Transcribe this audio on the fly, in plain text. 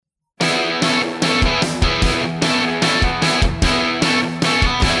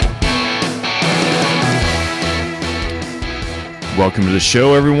Welcome to the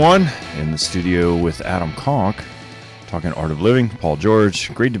show, everyone. In the studio with Adam Conk, talking Art of Living. Paul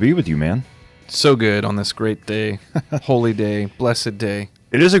George, great to be with you, man. So good on this great day, holy day, blessed day.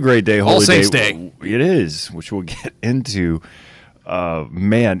 It is a great day, holy All Saints Day. It is, which we'll get into.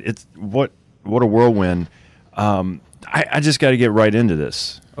 Man, it's what a whirlwind. I just got to get right into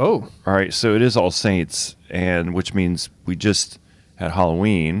this. Oh, all right. So it is All Saints, and which means we just had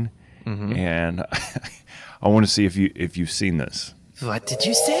Halloween, and I want to see if you've seen this. What did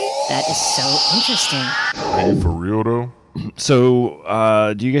you say? That is so interesting. Oh, for real though?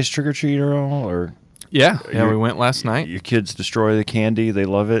 So, do you guys trick or treat at all, or yeah, we went last night. Your kids destroy the candy; they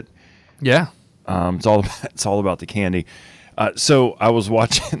love it. Yeah, it's all about the candy. So I was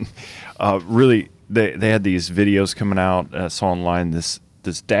watching. Really, they had these videos coming out. I saw online this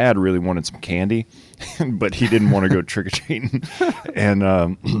dad really wanted some candy, but he didn't want to go trick or treating,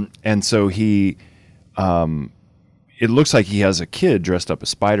 and so he. It looks like he has a kid dressed up as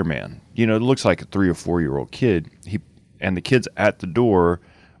Spider-Man. You know, it looks like a 3 or 4 year old kid. And the kid's at the door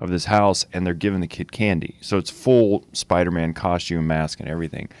of this house, and they're giving the kid candy. So it's full Spider-Man costume, mask, and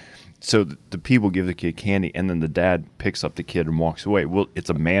everything. So the people give the kid candy, and then the dad picks up the kid and walks away. Well,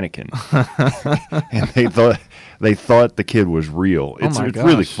 it's a mannequin, and they thought the kid was real. It's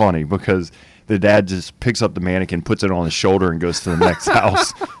really funny because the dad just picks up the mannequin, puts it on his shoulder, and goes to the next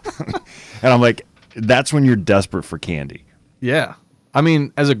house. And I'm like, that's when you're desperate for candy. Yeah. I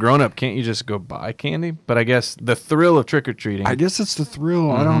mean, as a grown-up, can't you just go buy candy? But I guess the thrill of trick-or-treating. I guess it's the thrill.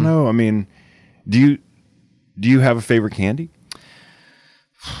 I don't know. I mean, do you have a favorite candy?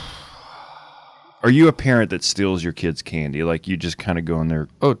 Are you a parent that steals your kids' candy? Like, you just kind of go in there?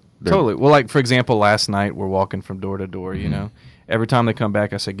 Oh, totally. Well, like, for example, last night, we're walking from door to door, you know. Every time they come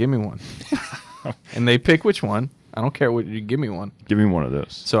back, I say, give me one. And they pick which one. I don't care what you give me one. Give me one of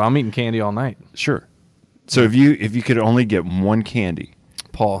those. So I'm eating candy all night. Sure. So if you could only get one candy,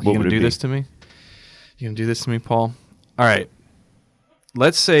 Paul, you gonna do this to me? You gonna do this to me, Paul? All right.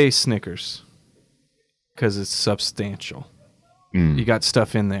 Let's say Snickers, because it's substantial. You got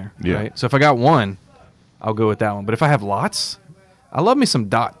stuff in there, right? So if I got one, I'll go with that one. But if I have lots, I love me some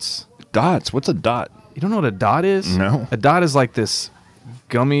dots. Dots? What's a dot? You don't know what a dot is? No. A dot is like this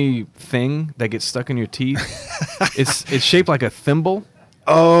gummy thing that gets stuck in your teeth. It's shaped like a thimble.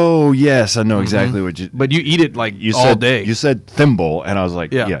 Oh, yes, I know exactly what you... But you eat it like you all said, day. You said thimble, and I was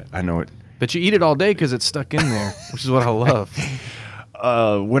like, yeah, I know it. But you eat it all day because it's stuck in there, which is what I love.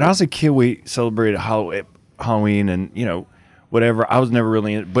 When I was a kid, we celebrated Halloween and, you know, whatever. I was never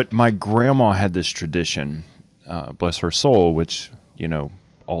really in it. But my grandma had this tradition, bless her soul, which, you know,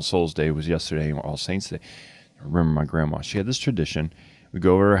 All Souls Day was yesterday, All Saints Day. I remember my grandma. She had this tradition. We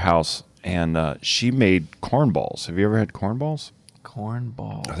go over to her house, and she made corn balls. Have you ever had corn balls? Corn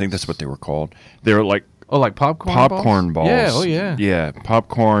balls. I think that's what they were called. They were like... Oh, like popcorn balls? Yeah, oh yeah. Yeah,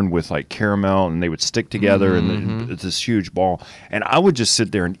 popcorn with like caramel, and they would stick together, and it's this huge ball. And I would just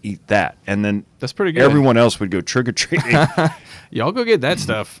sit there and eat that. And then that's pretty good. Everyone else would go trick-or-treating. Y'all go get that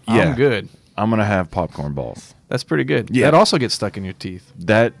stuff. Yeah. I'm good. I'm going to have popcorn balls. That's pretty good. Yeah. That also gets stuck in your teeth.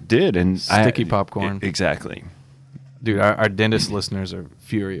 That did. And sticky popcorn. Exactly. Dude, our dentist listeners are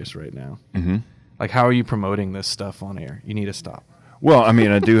furious right now. Like, how are you promoting this stuff on air? You need to stop. Well, I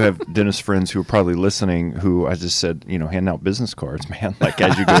mean, I do have dentist friends who are probably listening who I just said, you know, hand out business cards, man, like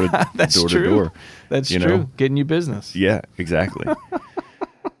as you go door to door. That's true. Getting you business. Yeah, exactly.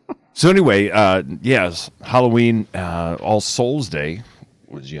 So anyway, yes, Halloween, All Souls Day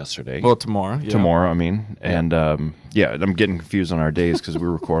was yesterday. Well, tomorrow. Yeah. Tomorrow, I mean. And, I'm getting confused on our days because we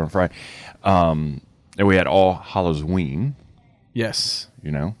record on Friday. And we had All Halloween. Yes.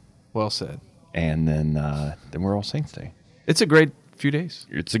 You know. Well said. And then we're All Saints Day. It's a great few days.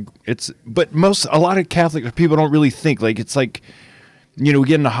 But a lot of Catholic people don't really think, like, it's like, you know, we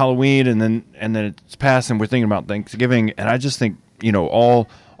get into Halloween and then it's past and we're thinking about Thanksgiving, and I just think, you know, All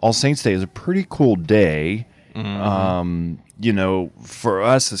Saints Day is a pretty cool day. You know, for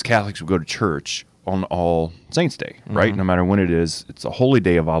us as Catholics, we go to church on All Saints Day, right? No matter when it is, it's a holy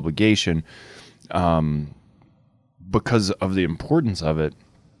day of obligation, because of the importance of it.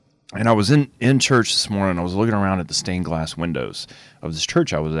 And I was in church this morning. I was looking around at the stained glass windows of this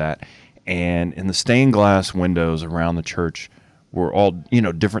church I was at, and in the stained glass windows around the church were all, you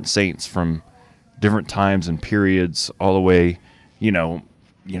know, different saints from different times and periods, all the way, you know,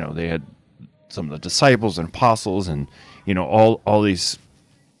 they had some of the disciples and apostles, and, you know, all these,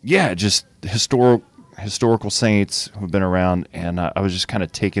 just historical saints who've been around, and I was just kind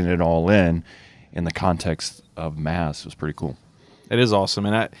of taking it all in the context of Mass. It was pretty cool. It is awesome,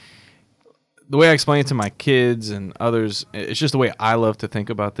 and the way I explain it to my kids and others, it's just the way I love to think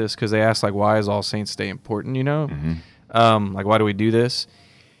about this, because they ask, like, why is All Saints Day important, you know? Like, why do we do this?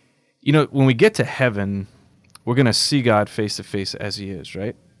 You know, when we get to heaven, we're going to see God face to face as he is,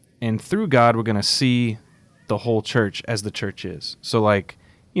 right? And through God, we're going to see the whole church as the church is. So, like,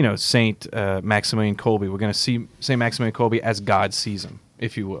 you know, Saint Maximilian Kolbe, we're going to see Saint Maximilian Kolbe as God sees him,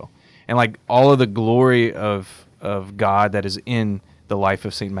 if you will. And, like, all of the glory of God that is in the life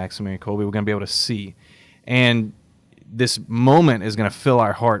of Saint Maximilian Kolbe, we're going to be able to see. And this moment is going to fill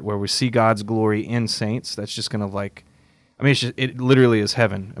our heart where we see God's glory in saints. That's just going to, like, I mean, it literally is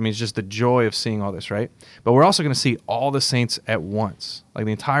heaven. I mean, it's just the joy of seeing all this, right? But we're also going to see all the saints at once, like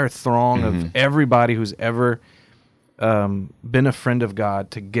the entire throng of everybody who's ever been a friend of God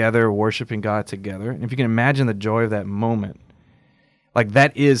together, worshiping God together. And if you can imagine the joy of that moment, like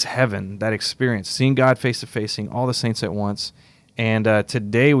that is heaven, that experience, seeing God face to face, seeing all the saints at once. And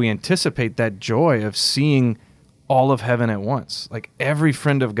today we anticipate that joy of seeing all of heaven at once, like every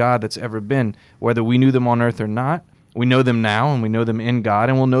friend of God that's ever been, whether we knew them on earth or not. We know them now, and we know them in God,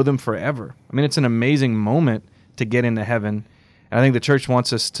 and we'll know them forever. I mean, it's an amazing moment to get into heaven. And I think the church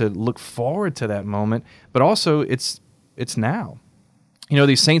wants us to look forward to that moment, but also it's now. You know,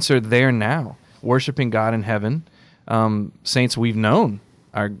 these saints are there now, worshiping God in heaven. Saints we've known,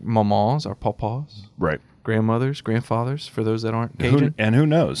 our mamas, our papas, Right. grandmothers, grandfathers, for those that aren't Cajun. And who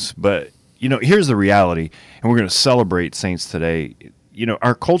knows? But, you know, here's the reality, and we're going to celebrate saints today. You know,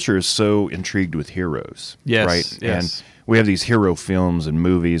 our culture is so intrigued with heroes, Yes, right? yes. And we have these hero films and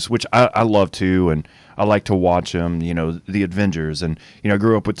movies, which I love too, and I like to watch them. You know, the Avengers, and you know, I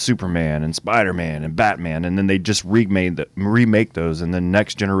grew up with Superman and Spider-Man and Batman, and then they just remake those, and then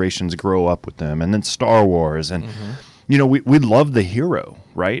next generations grow up with them, and then Star Wars, and you know, we love the hero,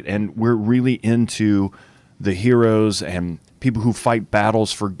 right? And we're really into the heroes and people who fight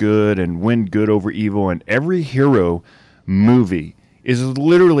battles for good and win good over evil, and every hero movie is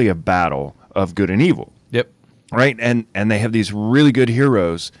literally a battle of good and evil. Yep. Right? And they have these really good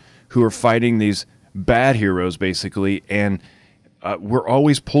heroes who are fighting these bad heroes, basically, and we're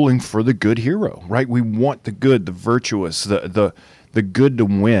always pulling for the good hero, right? We want the good, the virtuous, the good to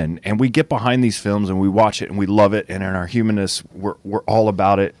win, and we get behind these films and we watch it and we love it, and in our humanness, we're all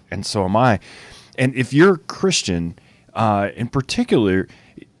about it, and so am I. And if you're a Christian, in particular,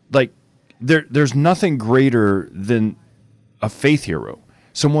 like there's nothing greater than a faith hero,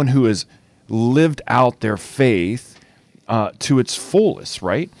 someone who has lived out their faith to its fullest,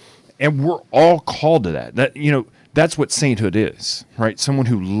 right? And we're all called to that. That, you know, that's what sainthood is, right? Someone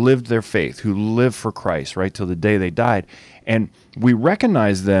who lived their faith, who lived for Christ, right, till the day they died. And we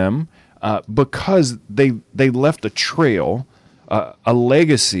recognize them because they left a trail, a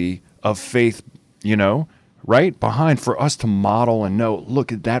legacy of faith, you know, right, behind for us to model and know, look,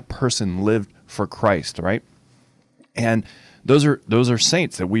 that person lived for Christ, right? And those are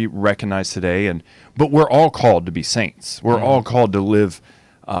saints that we recognize today, but we're all called to be saints. We're all called to live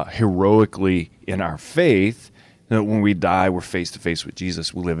heroically in our faith. That when we die, we're face to face with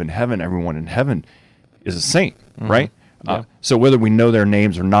Jesus. We live in heaven. Everyone in heaven is a saint, right? Yeah. So whether we know their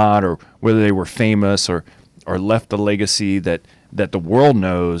names or not, or whether they were famous or left a legacy that the world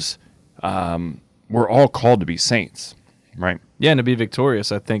knows, we're all called to be saints, right? Yeah, and to be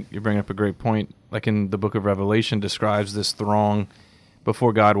victorious, I think you bring up a great point. Like in the book of Revelation describes this throng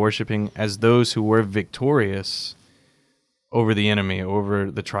before God worshiping as those who were victorious over the enemy,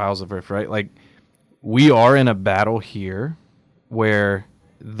 over the trials of earth, right? Like we are in a battle here where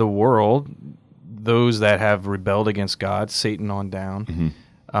the world, those that have rebelled against God, Satan on down,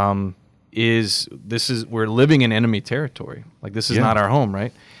 we're living in enemy territory. Like this is not our home,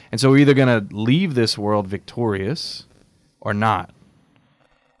 right? And so we're either going to leave this world victorious or not.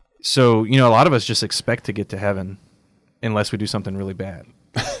 So, you know, a lot of us just expect to get to heaven unless we do something really bad.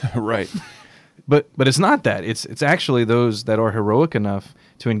 Right. But it's not that. It's actually those that are heroic enough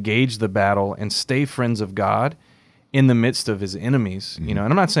to engage the battle and stay friends of God in the midst of his enemies. You know,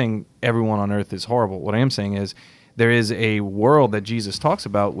 and I'm not saying everyone on earth is horrible. What I am saying is there is a world that Jesus talks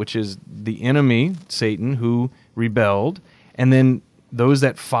about, which is the enemy, Satan, who rebelled, and then those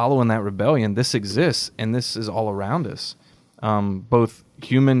that follow in that rebellion. This exists, and this is all around us, both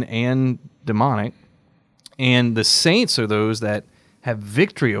human and demonic. And the saints are those that have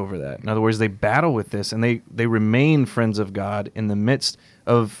victory over that. In other words, they battle with this, and they remain friends of God in the midst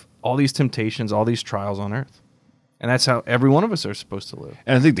of all these temptations, all these trials on earth. And that's how every one of us are supposed to live.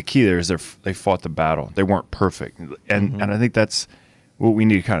 And I think the key there is they fought the battle. They weren't perfect. And I think that's what we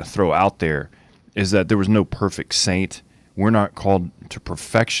need to kind of throw out there, is that there was no perfect saint. We're not called to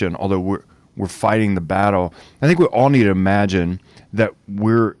perfection, although we're fighting the battle. I think we all need to imagine that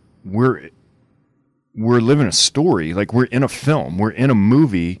we're we're living a story. Like we're in a film, we're in a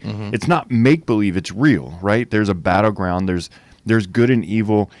movie. It's not make believe, it's real, right? There's a battleground, there's good and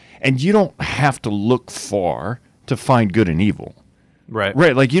evil, and you don't have to look far to find good and evil. Right.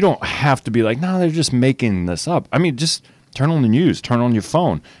 Right. Like you don't have to be like, no, they're just making this up. I mean, just turn on the news, turn on your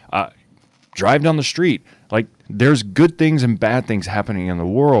phone, drive down the street. Like there's good things and bad things happening in the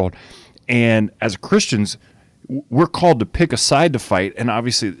world. And as Christians, we're called to pick a side to fight. And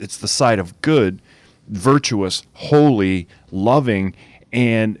obviously it's the side of good, virtuous, holy, loving.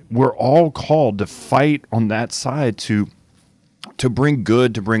 And we're all called to fight on that side to bring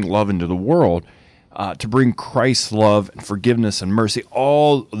good, to bring love into the world, to bring Christ's love and forgiveness and mercy,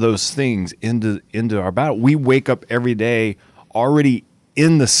 all those things into our battle. We wake up every day already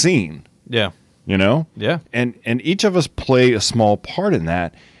in the scene. Yeah. You know? Yeah. And each of us play a small part in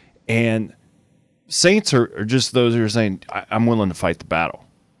that. And saints are just those who are saying, I'm willing to fight the battle.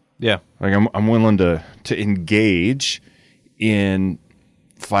 Yeah. Like I'm willing to engage in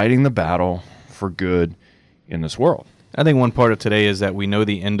fighting the battle for good in this world. I think one part of today is that we know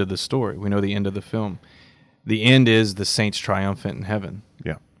the end of the story. We know the end of the film. The end is the saints triumphant in heaven.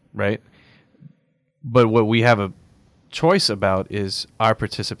 Yeah. Right? But what we have a choice about is our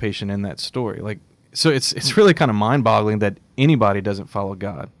participation in that story. Like, so it's really kind of mind-boggling that anybody doesn't follow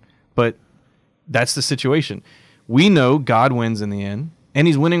God. But that's the situation. We know God wins in the end, and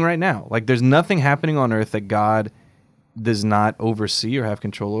he's winning right now. Like, there's nothing happening on earth that God does not oversee or have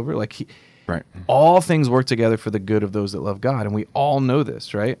control over. Like, Right. all things work together for the good of those that love God, and we all know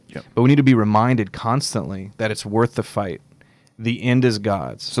this, right? Yep. But we need to be reminded constantly that it's worth the fight. The end is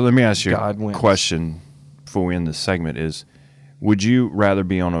God's. So let me ask you God a wins. question before we end this segment is, would you rather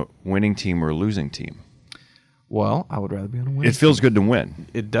be on a winning team or a losing team? Well, I would rather be on a winning It feels good to win.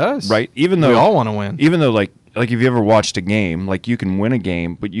 It does. Right? Even though we all want to win. Even though like if you ever watched a game, like you can win a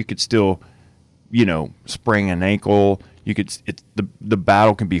game, but you could still, sprain an ankle. You could the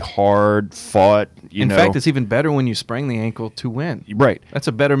battle can be hard fought. In fact, it's even better when you sprain the ankle to win. Right. That's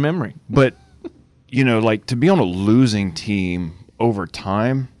a better memory. But like to be on a losing team over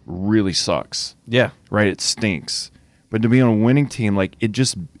time really sucks. Yeah. Right? It stinks. But to be on a winning team, like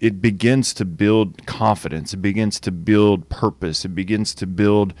it begins to build confidence. It begins to build purpose. It begins to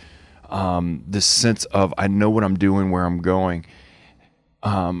build this sense of I know what I'm doing, where I'm going.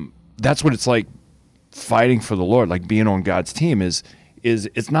 That's what it's like fighting for the Lord, like being on God's team is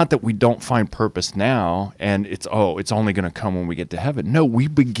it's not that we don't find purpose now and it's only going to come when we get to heaven. No, we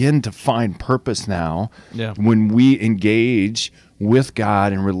begin to find purpose now when we engage with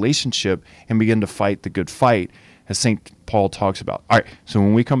God in relationship and begin to fight the good fight, as St. Paul talks about. All right, so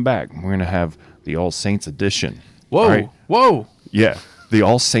when we come back, we're going to have the All Saints edition. Whoa, right? whoa. Yeah, the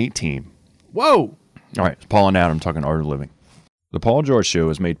All Saint team. Whoa. All right, it's Paul and Adam talking Art of Living. The Paul George Show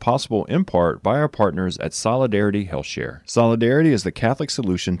is made possible in part by our partners at Solidarity HealthShare. Solidarity is the Catholic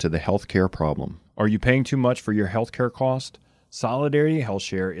solution to the healthcare problem. Are you paying too much for your healthcare cost? Solidarity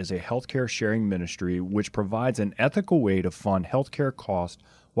HealthShare is a healthcare sharing ministry which provides an ethical way to fund healthcare costs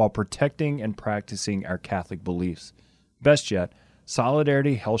while protecting and practicing our Catholic beliefs. Best yet,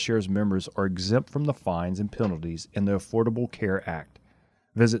 Solidarity HealthShare's members are exempt from the fines and penalties in the Affordable Care Act.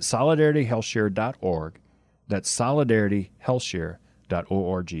 Visit solidarityhealthshare.org. That's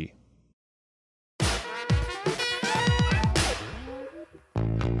solidarityhealthshare.org.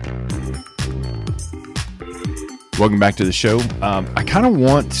 Welcome back to the show. I kind of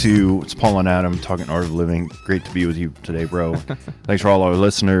want to, it's Paul and Adam talking Art of Living. Great to be with you today, bro. Thanks for all our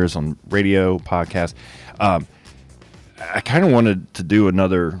listeners on radio, podcast. I kind of wanted to do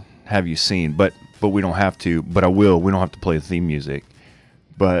another Have You Seen, but we don't have to, but I will. We don't have to play the theme music.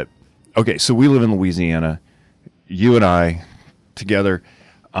 But, okay, so we live in Louisiana. You and I together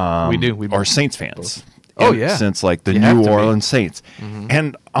We do. are Saints fans. Oh, yeah. Since like the You have New to be. Orleans Saints.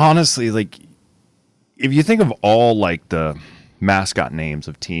 And honestly, like if you think of all like the mascot names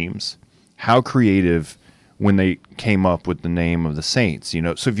of teams, how creative when they came up with the name of the Saints,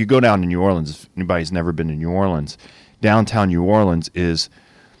 So if you go down to New Orleans, if anybody's never been to New Orleans, downtown New Orleans is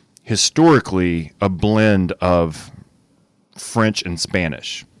historically a blend of French and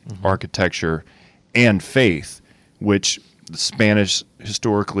Spanish architecture and faith, which the Spanish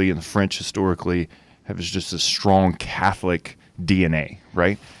historically and the French historically have just a strong Catholic DNA,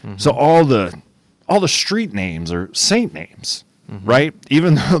 right? So all the street names are saint names, right?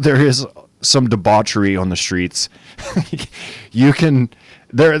 Even though there is some debauchery on the streets,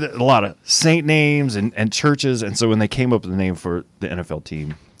 there are a lot of saint names and churches, and so when they came up with the name for the NFL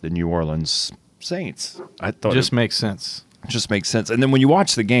team, the New Orleans Saints, I thought Just makes sense. it just makes sense. And then when you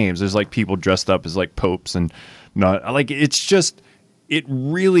watch the games, there's like people dressed up as like popes and not like it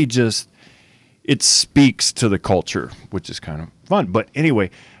really just it speaks to the culture, which is kind of fun. But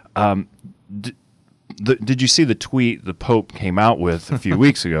anyway, did you see the tweet the Pope came out with a few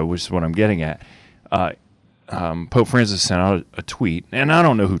weeks ago, which is what I'm getting at? Pope Francis sent out a tweet, and I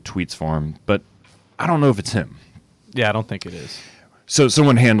don't know who tweets for him, but I don't know if it's him. Yeah, I don't think it is. So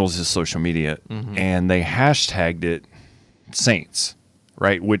someone handles his social media, and they hashtagged it Saints,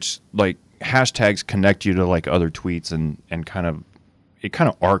 right? Which, like, hashtags connect you to, like, other tweets and kind of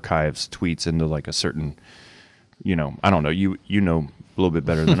archives tweets into, like, a certain, I don't know. You know a little bit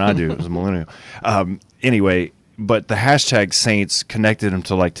better than I do as a millennial. Anyway, but the hashtag Saints connected him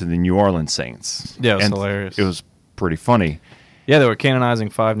to the New Orleans Saints. Yeah, it was and hilarious. It was pretty funny. Yeah, they were canonizing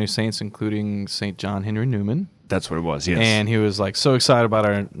 5 new saints, including St. John Henry Newman. That's what it was, yes. And he was so excited about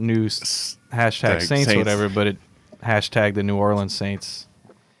our new hashtag Saints or whatever, but it hashtagged the New Orleans Saints,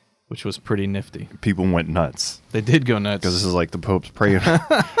 which was pretty nifty. People went nuts. They did go nuts. Because this is like the Pope's praying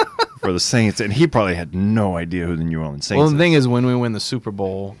for the Saints, and he probably had no idea who the New Orleans Saints Well, the thing is, when we win the Super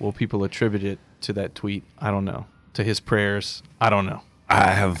Bowl, will people attribute it to that tweet? I don't know. To his prayers? I don't know.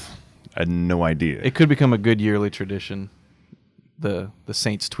 I had no idea. It could become a good yearly tradition, the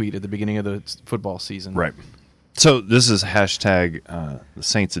Saints tweet at the beginning of the football season. Right. So this is hashtag the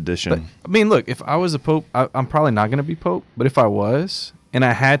Saints edition. But, I mean, look, if I was a Pope, I'm probably not going to be Pope, but if I was, and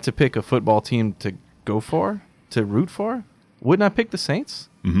I had to pick a football team to go for, to root for, wouldn't I pick the Saints?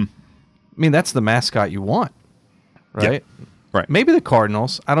 Mm-hmm. I mean, that's the mascot you want, right? Yep. Right. Maybe the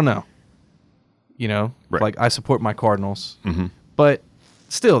Cardinals. I don't know. Right. Like I support my Cardinals. Mm-hmm. But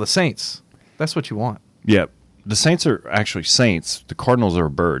still, the Saints, that's what you want. Yeah. The Saints are actually Saints. The Cardinals are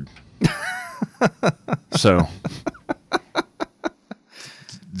a bird. So.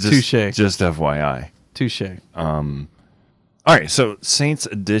 Touche. Just FYI. Touche. All right. So Saints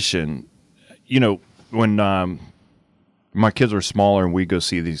edition, when my kids were smaller and we go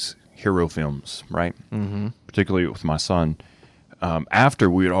see these hero films, right? Mm-hmm. Particularly with my son.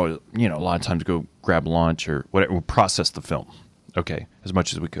 After we would always, a lot of times go grab lunch or whatever, we'd process the film, okay, as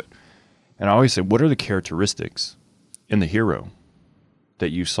much as we could. And I always say, what are the characteristics in the hero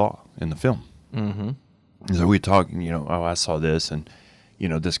that you saw in the film? Mm-hmm. And so we'd talk, I saw this and,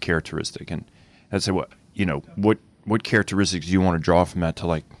 this characteristic. And I'd say, what characteristics do you want to draw from that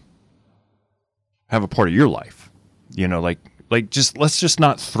to, have a part of your life? Let's just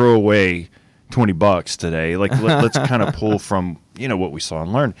not throw away $20 today. Let's kind of pull from, what we saw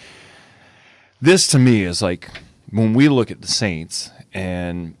and learn. This to me is when we look at the Saints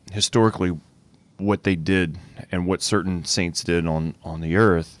and historically what they did and what certain saints did on the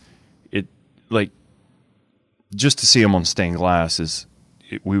earth, it just to see them on stained glass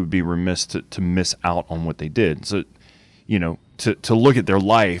we would be remiss to miss out on what they did. So, to look at their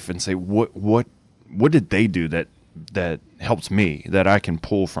life and say, what did they do that helps me, that I can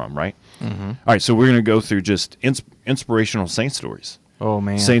pull from, right? Mm-hmm. All right, so we're going to go through just inspirational saint stories. Oh,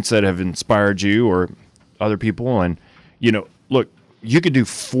 man. Saints that have inspired you or other people. And, look, you could do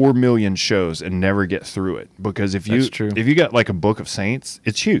 4 million shows and never get through it. Because if you got a book of saints,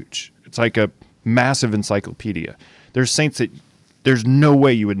 it's huge. It's like a massive encyclopedia. There's saints that there's no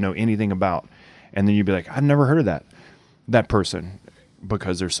way you would know anything about. And then you'd be like, I've never heard of that person,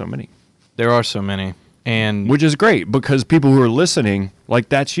 because there's so many. There are so many. And which is great, because people who are listening,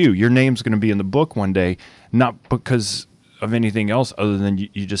 that's you. Your name's going to be in the book one day, not because of anything else other than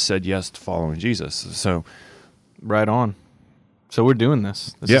you just said yes to following Jesus. So, right on. So we're doing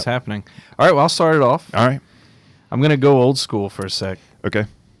this. This is happening. All right, well, I'll start it off. All right. I'm going to go old school for a sec. Okay.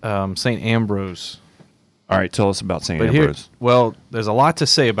 St. Ambrose. All right, tell us about St. Ambrose. There's a lot to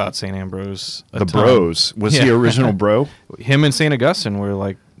say about St. Ambrose. The bros. Was he original bro? Him and St. Augustine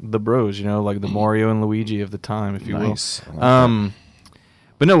were the bros, the Mario and Luigi of the time, if you will.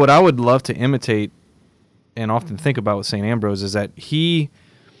 But no, what I would love to imitate and often think about with St. Ambrose is that he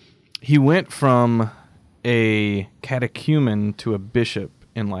went from a catechumen to a bishop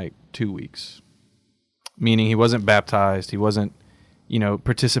in 2 weeks. Meaning he wasn't baptized, he wasn't,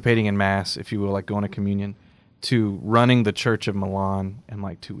 participating in mass, if you will, going to communion, to running the Church of Milan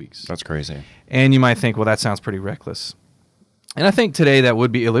in 2 weeks. That's crazy. And you might think, well, that sounds pretty reckless. And I think today that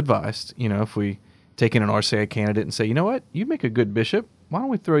would be ill-advised, if we take in an RCI candidate and say, you know what, you make a good bishop, why don't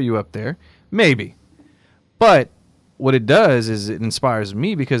we throw you up there? Maybe. But what it does is it inspires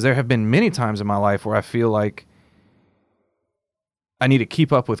me, because there have been many times in my life where I feel like I need to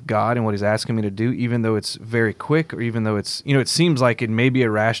keep up with God and what he's asking me to do, even though it's very quick, or even though it's, it seems like it may be a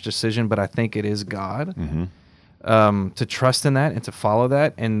rash decision, but I think it is God. Mm-hmm. To trust in that and to follow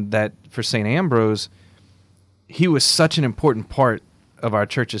that. And that for St. Ambrose, he was such an important part of our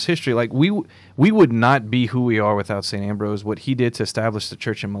church's history. Like we would not be who we are without St. Ambrose. What he did to establish the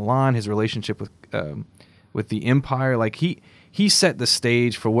church in Milan, his relationship with the empire, like he set the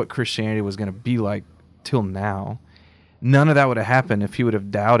stage for what Christianity was going to be like till now. None of that would have happened if he would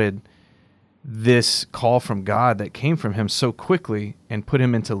have doubted this call from God that came from him so quickly and put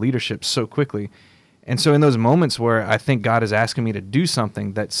him into leadership so quickly. And so in those moments where I think God is asking me to do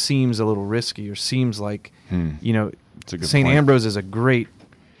something that seems a little risky or seems like, St. Ambrose is a great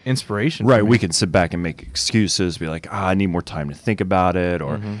inspiration. Right. For me. We can sit back and make excuses, be like, I need more time to think about it.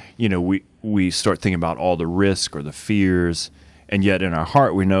 Or, we start thinking about all the risk or the fears. And yet in our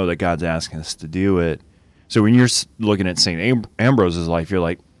heart, we know that God's asking us to do it. So when you're looking at St. Ambrose's life, you're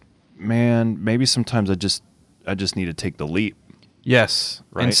like, man, maybe sometimes I just need to take the leap. Yes.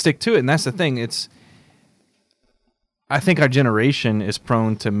 Right? And stick to it. And that's the thing. I think our generation is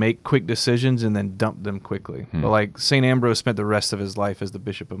prone to make quick decisions and then dump them quickly. But like St. Ambrose spent the rest of his life as the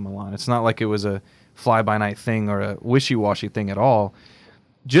Bishop of Milan. It's not like it was a fly-by-night thing or a wishy-washy thing at all.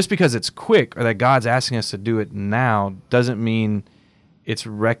 Just because it's quick or that God's asking us to do it now doesn't mean it's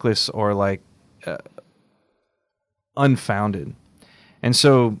reckless or like unfounded. And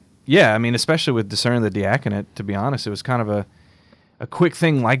so, yeah, I mean, especially with discerning the diaconate, to be honest, it was kind of a quick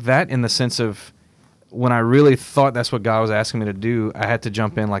thing like that in the sense of when I really thought that's what God was asking me to do, I had to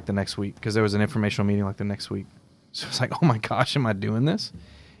jump in like the next week because there was an informational meeting like the next week. So it's like, oh my gosh, am I doing this?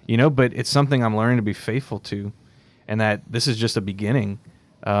 But it's something I'm learning to be faithful to, and that this is just a beginning.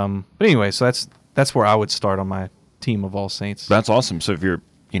 But anyway, so that's where I would start on my team of all saints. That's awesome. So if you're,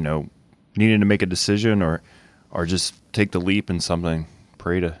 needing to make a decision or just take the leap in something,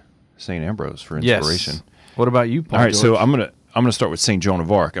 pray to St. Ambrose for inspiration. Yes. What about you, Paul? All right, George? so I'm gonna start with St. Joan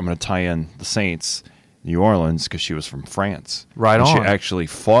of Arc. I'm gonna tie in the saints, New Orleans, because she was from France. Right and on. She actually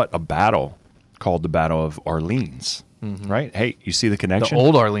fought a battle called the Battle of Orleans. Mm-hmm. Right? Hey, you see the connection? The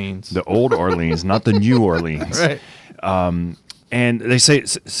old Orleans. The old Orleans, not the new Orleans. Right. And they say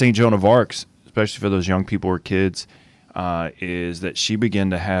St. Joan of Arc, especially for those young people or kids, is that she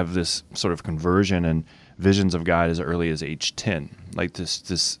began to have this sort of conversion and visions of God as early as age 10, like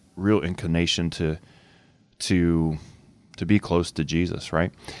this real inclination to be close to Jesus,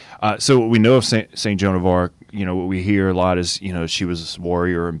 right? So what we know of St. Joan of Arc, what we hear a lot is, she was this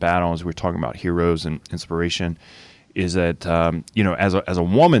warrior in battle, as we're talking about heroes and inspiration, is that, as a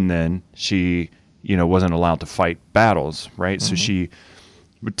woman then, she, wasn't allowed to fight battles, right? Mm-hmm. So she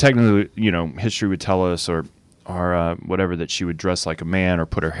would technically, history would tell us or whatever, that she would dress like a man or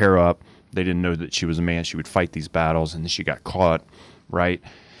put her hair up. They didn't know that she was a man. She would fight these battles, and then she got caught, right?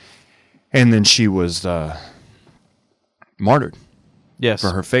 And then she was martyred. Yes.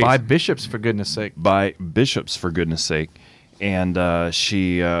 For her faith. By bishops, for goodness sake. By bishops, for goodness sake. And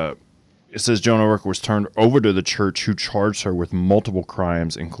it says Joan of Arc was turned over to the church, who charged her with multiple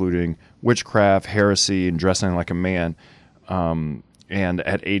crimes, including witchcraft, heresy, and dressing like a man. And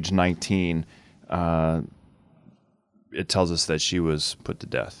at age 19, it tells us that she was put to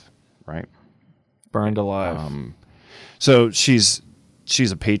death, right? Burned alive. So she's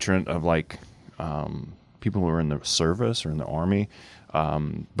a patron of people who are in the service or in the army.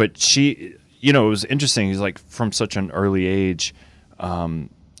 But she, it was interesting. He's like, from such an early age,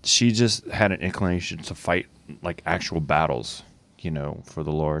 she just had an inclination to fight like actual battles, for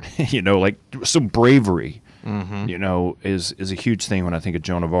the Lord. So bravery, is a huge thing when I think of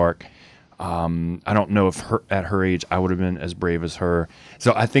Joan of Arc. I don't know if at her age I would have been as brave as her.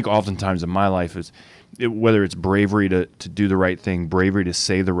 So I think oftentimes in my life whether it's bravery to do the right thing, bravery to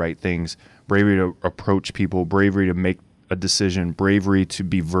say the right things, bravery to approach people, bravery to make a decision, bravery to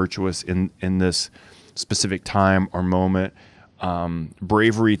be virtuous in this specific time or moment,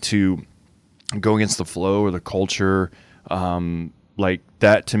 bravery to go against the flow or the culture, like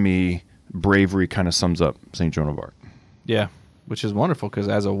that. To me, bravery kind of sums up St. Joan of Arc. Yeah, which is wonderful, because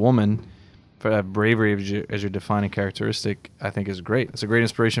as a woman, for that bravery as your defining characteristic, I think is great. It's a great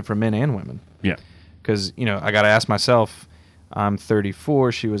inspiration for men and women. Yeah. Because, I got to ask myself, I'm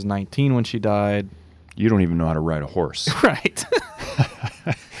 34, she was 19 when she died. You don't even know how to ride a horse. Right.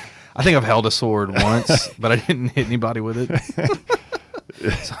 I think I've held a sword once, but I didn't hit anybody with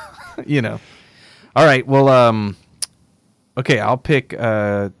it. So, All right, well, okay, I'll pick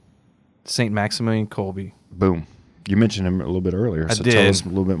St. Maximilian Kolbe. Boom. You mentioned him a little bit earlier, so did. Tell us a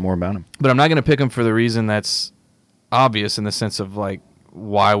little bit more about him. But I'm not going to pick him for the reason that's obvious, in the sense of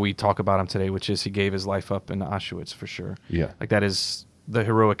why we talk about him today, which is he gave his life up in Auschwitz, for sure. Yeah. That is the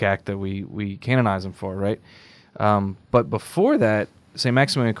heroic act that we canonize him for, right? But before that, St.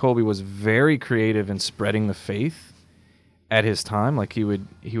 Maximilian Kolbe was very creative in spreading the faith at his time. He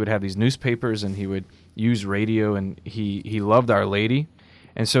would have these newspapers, and he would use radio, and he loved Our Lady,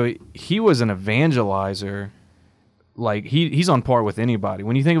 and so he was an evangelizer. Like he's on par with anybody.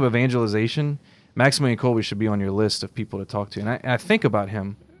 When you think of evangelization, Maximilian Kolbe should be on your list of people to talk to, and I think about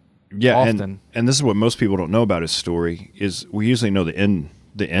him. Yeah, often. And this is what most people don't know about his story is we usually know the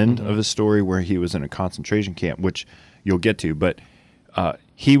end of his story where he was in a concentration camp, which you'll get to, but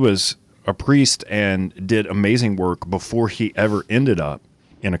he was a priest and did amazing work before he ever ended up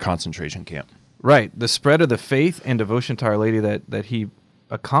in a concentration camp. Right. The spread of the faith and devotion to Our Lady that he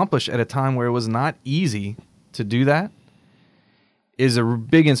accomplished at a time where it was not easy to do that is a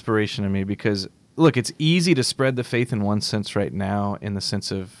big inspiration to me because, look, it's easy to spread the faith in one sense right now, in the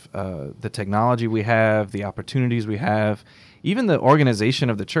sense of the technology we have, the opportunities we have. Even the organization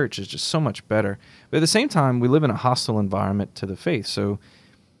of the church is just so much better. But at the same time, we live in a hostile environment to the faith. So,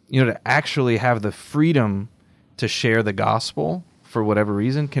 to actually have the freedom to share the gospel for whatever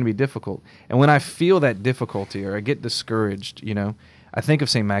reason can be difficult. And when I feel that difficulty or I get discouraged, I think of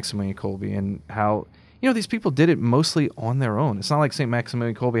St. Maximilian Kolbe and how, these people did it mostly on their own. It's not like St.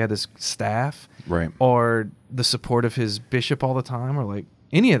 Maximilian Kolbe had this staff, right, or the support of his bishop all the time, or like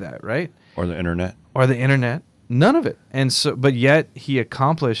any of that, right? Or the internet. None of it. And so, but yet he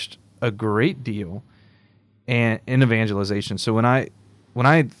accomplished a great deal in evangelization. So when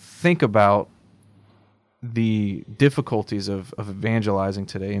I think about the difficulties of evangelizing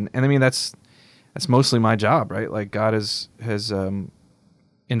today, and I mean that's mostly my job, right? Like God has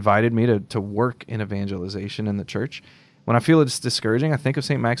invited me to work in evangelization in the church. When I feel it's discouraging, I think of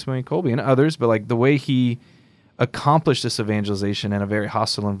St. Maximilian Kolbe and others, but like the way he accomplished this evangelization in a very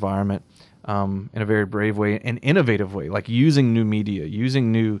hostile environment, in a very brave way, an innovative way, like using new media,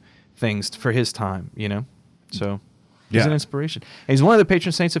 using new things for his time, So he's an inspiration. And he's one of the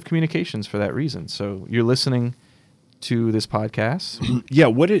patron saints of communications for that reason. So you're listening to this podcast. Yeah.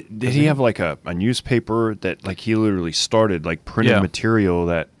 What did he have like a newspaper that like he literally started like printing material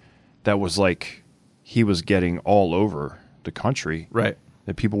that was like he was getting all over the country. Right.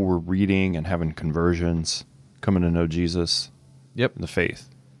 That people were reading and having conversions, coming to know Jesus. Yep. And the faith.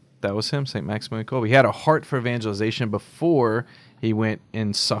 That was him, St. Maximilian Kolbe. He had a heart for evangelization before he went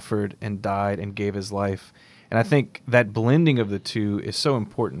and suffered and died and gave his life. And I think that blending of the two is so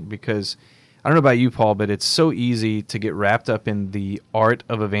important because, I don't know about you, Paul, but it's so easy to get wrapped up in the art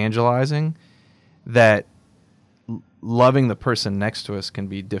of evangelizing that loving the person next to us can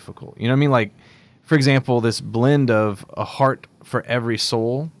be difficult. You know what I mean? Like, for example, this blend of a heart for every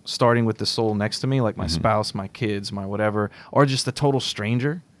soul, starting with the soul next to me, like my spouse, my kids, my whatever, or just a total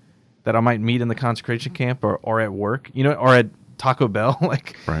stranger that I might meet in the consecration camp or at work, or at Taco Bell,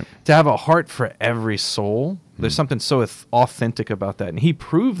 like right. To have a heart for every soul. There's something so authentic about that. And he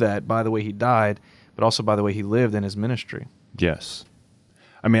proved that by the way he died, but also by the way he lived in his ministry. Yes.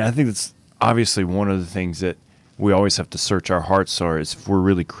 I mean, I think that's obviously one of the things that we always have to search our hearts for is if we're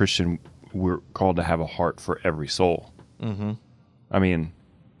really Christian, we're called to have a heart for every soul. Mm-hmm. I mean,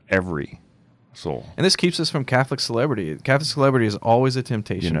 every soul. And this keeps us from Catholic celebrity. Catholic celebrity is always a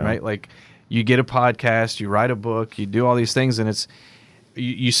temptation, right? Like you get a podcast, you write a book, you do all these things, and it's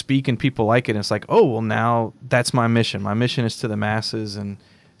you speak and people like it, and it's like, oh, well, now that's my mission. My mission is to the masses, and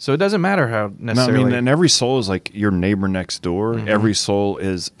so it doesn't matter how necessarily. No, I mean, and every soul is like your neighbor next door. Mm-hmm. Every soul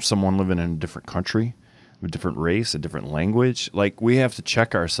is someone living in a different country, a different race, a different language. Like we have to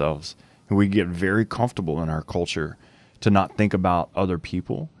check ourselves, and we get very comfortable in our culture to not think about other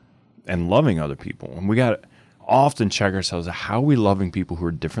people and loving other people. And we got to often check ourselves. How are we loving people who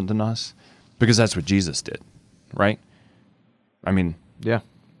are different than us? Because that's what Jesus did, right? I mean, yeah.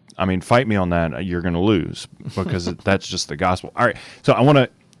 I mean, fight me on that. You're going to lose because that's just the gospel. All right. So I want to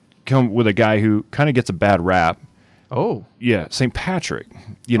come with a guy who kind of gets a bad rap. Oh. Yeah. St. Patrick.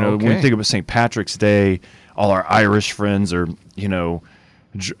 When we think about St. Patrick's Day, all our Irish friends are,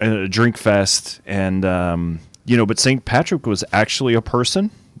 drink fest. And, but St. Patrick was actually a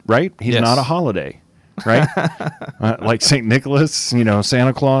person, right? He's not a holiday, right? Like St. Nicholas,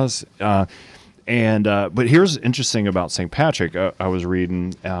 Santa Claus. But here's interesting about St. Patrick. I was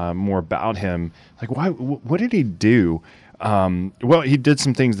reading more about him. Like, what did he do? Well, he did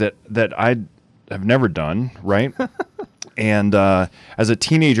some things that I have never done, right? And as a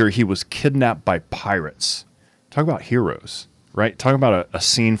teenager, he was kidnapped by pirates. Talk about heroes, right? Talk about a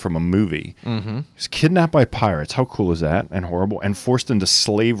scene from a movie. Mm-hmm. He was kidnapped by pirates. How cool is that? And horrible. And forced into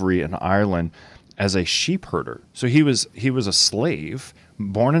slavery in Ireland as a sheep herder. So he was a slave,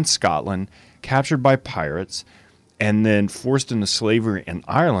 born in Scotland, captured by pirates, and then forced into slavery in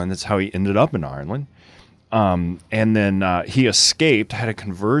Ireland. That's how he ended up in Ireland. And then he escaped, had a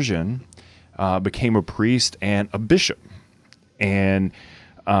conversion, became a priest and a bishop. And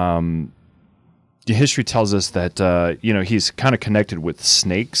the history tells us that he's kind of connected with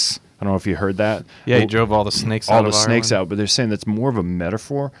snakes. I don't know if you heard that. Yeah, he drove all the snakes out all of the snakes Ireland. out, but they're saying that's more of a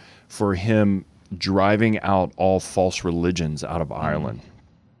metaphor for him driving out all false religions out of Ireland.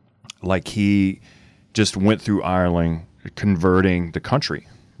 Like he just went through Ireland, converting the country,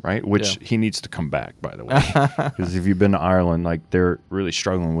 right? Which he needs to come back, by the way, because if you've been to Ireland, like they're really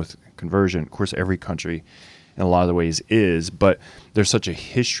struggling with conversion. Of course, every country in a lot of the ways is, but there's such a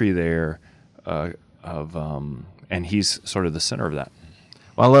history there and he's sort of the center of that.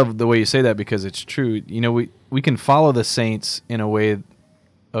 Well, I love the way you say that because it's true. You know, we can follow the saints in a way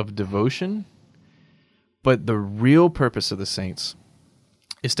of devotion, but the real purpose of the saints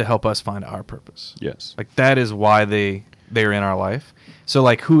is to help us find our purpose. Yes. Like that is why they're in our life. So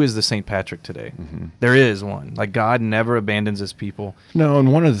like who is the St. Patrick today? Mm-hmm. There is one. Like God never abandons his people. No,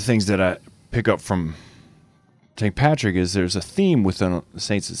 and one of the things that I pick up from St. Patrick is there's a theme within the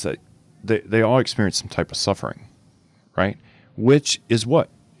saints is that they all experience some type of suffering, right? Which is what?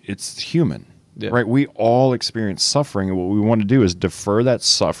 It's human, right? We all experience suffering, and what we want to do is defer that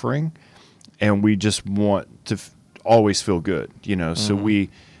suffering, and we just want to always feel good, So we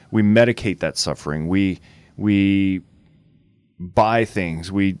medicate that suffering. We buy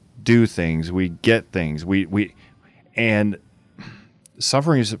things, we do things, we get things. And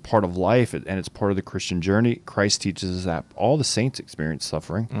suffering is a part of life, and it's part of the Christian journey. Christ teaches us that all the saints experience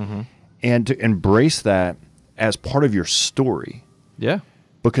suffering, and to embrace that as part of your story. Yeah.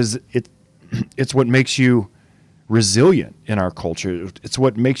 Because it's what makes you resilient in our culture. It's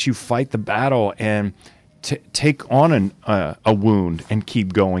what makes you fight the battle and take on a wound and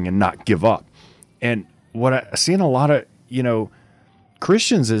keep going and not give up. And what I see in a lot of,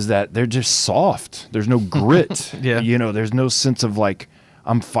 Christians is that they're just soft. There's no grit. There's no sense of like,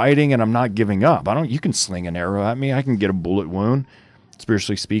 I'm fighting and I'm not giving up. You can sling an arrow at me. I can get a bullet wound,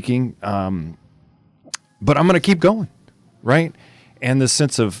 spiritually speaking. But I'm going to keep going, right? And the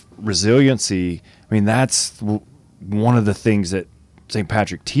sense of resiliency, that's one of the things that St.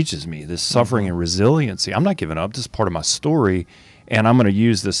 Patrick teaches me, this suffering and resiliency. I'm not giving up. This is part of my story, and I'm going to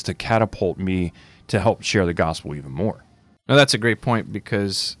use this to catapult me to help share the gospel even more. No, that's a great point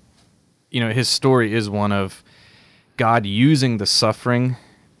because, his story is one of God using the suffering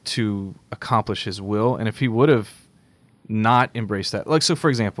to accomplish his will. And if he would have not embraced that, like, so for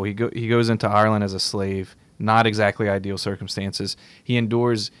example, he goes into Ireland as a slave, not exactly ideal circumstances. He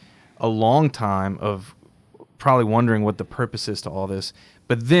endures a long time of probably wondering what the purpose is to all this.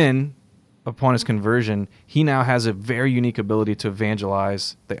 But then, upon his conversion, he now has a very unique ability to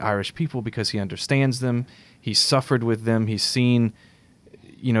evangelize the Irish people because he understands them. He's suffered with them. He's seen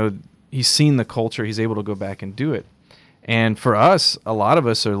the culture. He's able to go back and do it. And for us, a lot of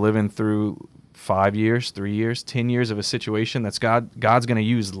us are living through 5 years, 3 years, 10 years of a situation that's God's going to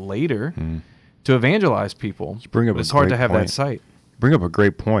use later to evangelize people. It's hard to have that sight. Bring up a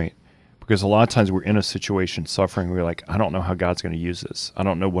great point, because a lot of times we're in a situation suffering. We're like, I don't know how God's going to use this. I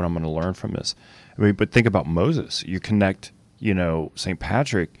don't know what I'm going to learn from this. But think about Moses. You connect, St.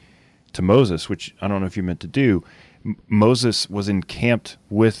 Patrick to Moses, which I don't know if you meant to do. Moses was encamped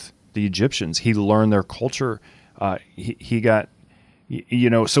with the Egyptians. He learned their culture. He got,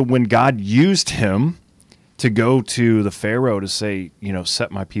 so when God used him to go to the Pharaoh to say,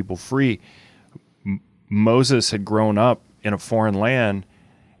 set my people free, Moses had grown up in a foreign land,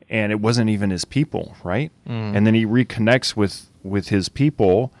 and it wasn't even his people, right? And then he reconnects with his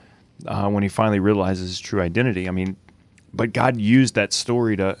people when he finally realizes his true identity. But God used that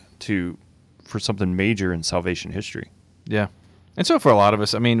story for something major in salvation history. Yeah. And so for a lot of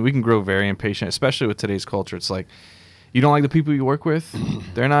us, we can grow very impatient, especially with today's culture. It's like, you don't like the people you work with?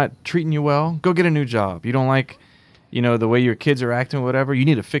 They're not treating you well? Go get a new job. You don't like, the way your kids are acting or whatever? You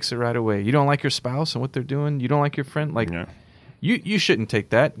need to fix it right away. You don't like your spouse and what they're doing? You don't like your friend? You shouldn't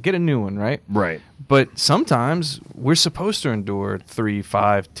take that. Get a new one, right? Right. But sometimes we're supposed to endure 3,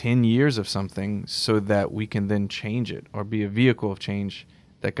 5, 10 years of something so that we can then change it or be a vehicle of change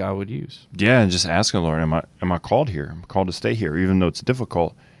that God would use. Yeah, and just asking the Lord, am I called here? Am I called to stay here, even though it's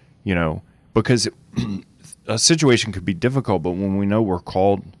difficult? Because a situation could be difficult, but when we know we're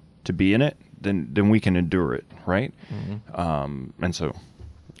called to be in it, then we can endure it, right? And so,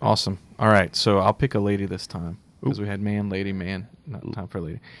 awesome. All right, so I'll pick a lady this time because we had man, lady, man. Not time for a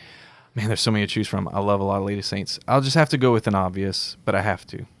lady. Man, there's so many to choose from. I love a lot of lady saints. I'll just have to go with an obvious, but I have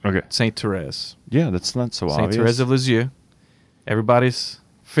to. Okay. Saint Therese. Yeah, that's not so obvious. Saint Therese of Lisieux. Everybody's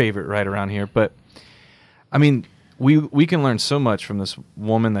favorite right around here. But, we can learn so much from this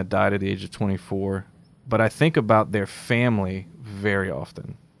woman that died at the age of 24. But I think about their family very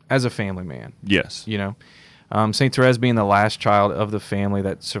often as a family man. Yes. Saint Therese being the last child of the family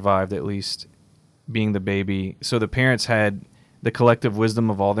that survived, at least, being the baby. So the parents had the collective wisdom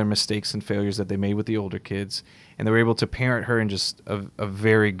of all their mistakes and failures that they made with the older kids, and they were able to parent her in just a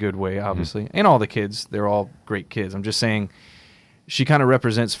very good way, obviously. And all the kids, they're all great kids. I'm just saying she kind of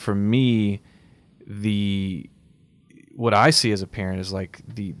represents for me what I see as a parent is like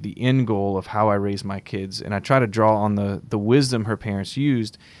the end goal of how I raise my kids. And I try to draw on the wisdom her parents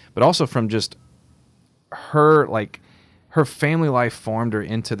used, but also from just her family life formed her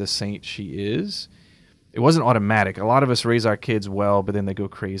into the saint she is. It wasn't automatic. A lot of us raise our kids well, but then they go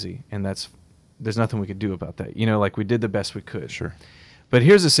crazy, and there's nothing we could do about that. Like we did the best we could. Sure. But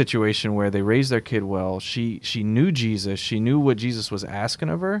here's a situation where they raised their kid well. She knew Jesus. She knew what Jesus was asking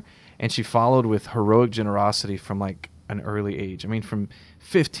of her, and she followed with heroic generosity from like an early age. I mean, from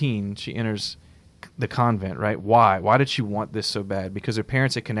 15, she enters the convent, right? Why? Why did she want this so bad? Because her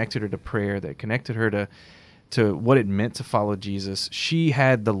parents had connected her to prayer. That connected her to what it meant to follow Jesus. She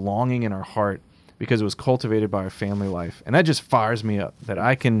had the longing in her heart because it was cultivated by her family life. And that just fires me up that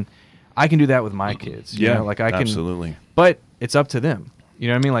I can do that with my kids. You know? Like I can, absolutely. But it's up to them. You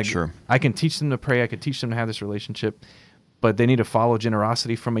know what I mean? Like sure. I can teach them to pray. I can teach them to have this relationship, but they need to follow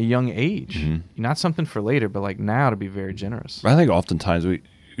generosity from a young age. Mm-hmm. Not something for later, but like now to be very generous. I think oftentimes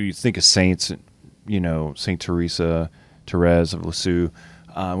we think of saints, Saint Therese of Lisieux.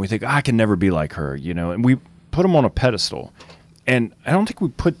 We think, I can never be like her, and we put them on a pedestal. And I don't think we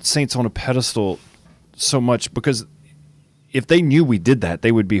put saints on a pedestal so much because if they knew we did that,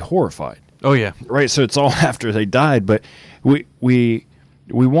 they would be horrified. Oh yeah. Right. So it's all after they died, but we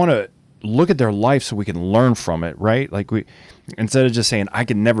want to look at their life so we can learn from it. Right. Like instead of just saying, I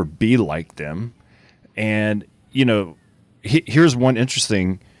can never be like them. And, here's one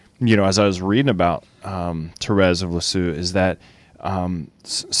interesting, as I was reading about Therese of Lisieux is that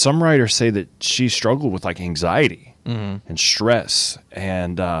some writers say that she struggled with like anxiety and stress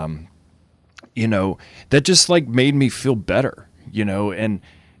and, that just like made me feel better, and,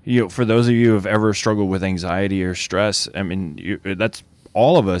 for those of you who have ever struggled with anxiety or stress, I mean, that's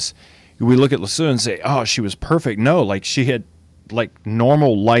all of us. We look at Lisieux and say, oh, she was perfect. No, like she had like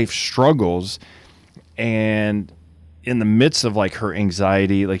normal life struggles, and in the midst of like her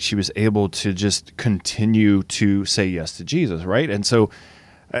anxiety, like she was able to just continue to say yes to Jesus. Right. And so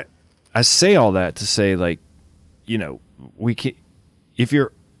I say all that to say like, we can, if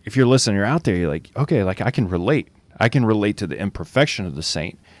you're listening, you're out there, you're like, okay, like I can relate to the imperfection of the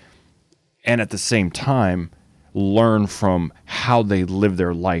saint, and at the same time learn from how they live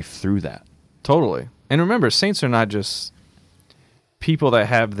their life through that. Totally. And remember, saints are not just people that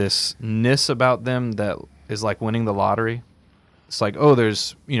have this ness about them that is like winning the lottery. It's like, oh,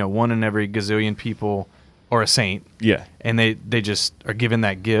 there's, one in every gazillion people or a saint. Yeah. And they just are given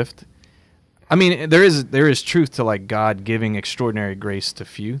that gift. I mean, there is truth to like God giving extraordinary grace to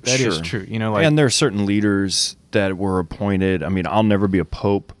few. That is true. And there are certain leaders that were appointed. I mean, I'll never be a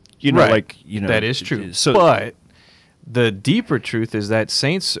pope. Right. That is true. So, but the deeper truth is that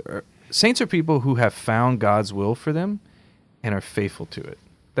saints are people who have found God's will for them and are faithful to it.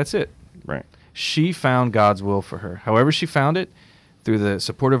 That's it. Right. She found God's will for her. However she found it, through the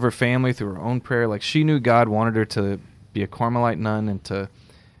support of her family, through her own prayer. Like she knew God wanted her to be a Carmelite nun and to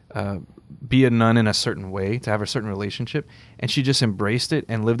be a nun in a certain way, to have a certain relationship, and she just embraced it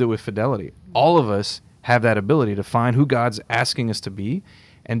and lived it with fidelity. All of us have that ability to find who God's asking us to be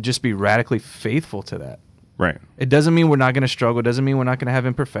and just be radically faithful to that. Right. It doesn't mean we're not going to struggle. It doesn't mean we're not going to have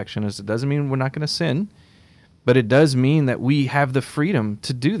imperfections. It doesn't mean we're not going to sin. But it does mean that we have the freedom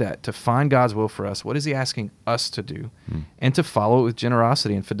to do that, to find God's will for us. What is he asking us to do? And to follow it with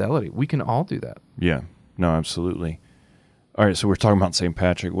generosity and fidelity. We can all do that. Yeah. No, absolutely. All right, so we're talking about St.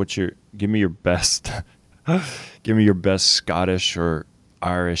 Patrick. Give me your best Scottish or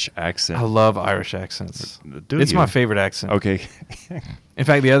Irish accent. I love Irish accents. It's my favorite accent. Okay. In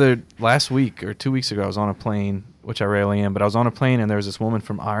fact, last week or 2 weeks ago, I was on a plane, which I rarely am, but I was on a plane and there was this woman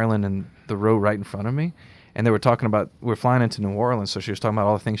from Ireland in the row right in front of me. And they were talking about, we're flying into New Orleans, so she was talking about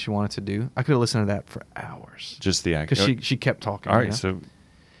all the things she wanted to do. I could have listened to that for hours. Just the accent? Because she kept talking. All right, so...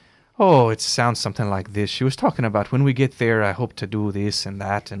 Oh, it sounds something like this. She was talking about, when we get there, I hope to do this and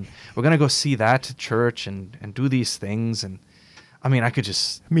that, and we're going to go see that church and do these things. And I mean, I could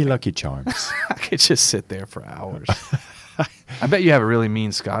just... Me lucky charms. I could just sit there for hours. I bet you have a really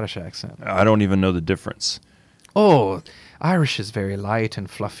mean Scottish accent. I don't even know the difference. Oh, Irish is very light and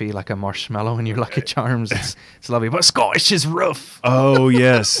fluffy, like a marshmallow in your Lucky Charms. It's lovely. But Scottish is rough. Oh,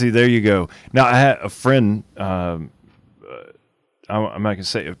 yes. See, there you go. Now, I had a friend, I'm not going to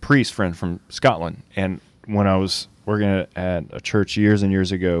say, a priest friend from Scotland. And when I was working at a church years and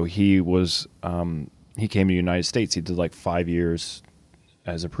years ago, he came to the United States. He did like 5 years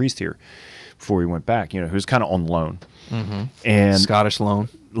as a priest here before he went back. He was kind of on loan, and Scottish loan.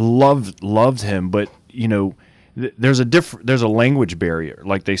 loved him, but there's a language barrier.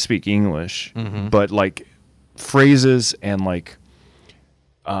 Like they speak English, but like phrases and like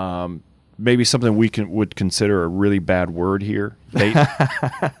maybe something we would consider a really bad word here.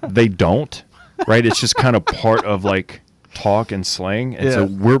 They don't, right? It's just kind of part of like talk and slang. And so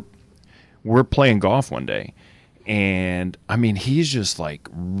we're playing golf one day, and I mean he's just like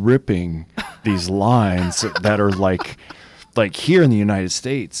ripping these lines that are like here in the United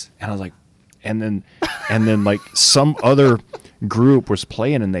States, and I was like, and then like some other group was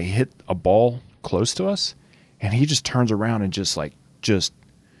playing and they hit a ball close to us, and he just turns around and just lets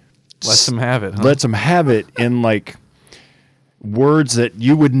them have it. Huh? Lets them have it in like words that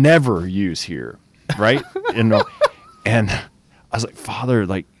you would never use here, right? And I was like, Father,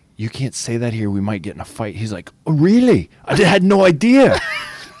 like you can't say that here. We might get in a fight. He's like, oh, really? I had no idea.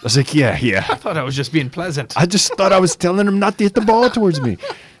 I was like, yeah. I thought I was just being pleasant. I just thought I was telling him not to hit the ball towards me.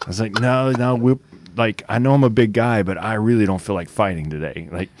 I was like, no, I know I'm a big guy, but I really don't feel like fighting today.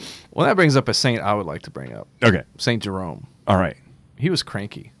 Like, well, that brings up a saint I would like to bring up. Okay. Saint Jerome. All right. He was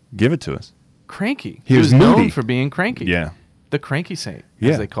cranky. Give it to us. Cranky. He was known moody. for being cranky. Yeah. The cranky saint,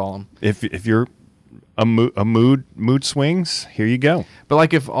 Yeah. as they call him. If you're a mood swings, here you go. But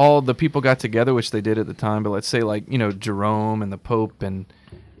like if all the people got together, which they did at the time, but let's say like, Jerome and the Pope and,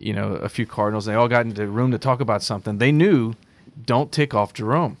 a few cardinals, they all got into a room to talk about something. They knew, don't tick off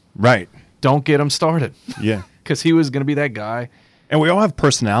Jerome. Right. Don't get him started. Yeah. Because he was going to be that guy. And we all have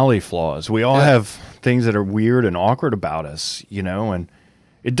personality flaws. We all have things that are weird and awkward about us, and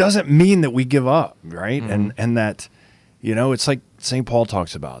it doesn't mean that we give up, right? And that, it's like St. Paul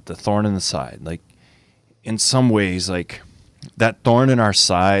talks about, the thorn in the side. Like, in some ways, like, that thorn in our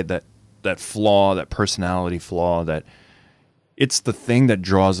side, that flaw, that personality flaw, that it's the thing that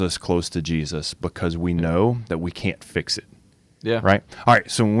draws us close to Jesus because we know that we can't fix it. Yeah. Right? All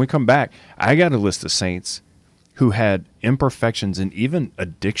right, so when we come back, I got a list of saints who had imperfections and even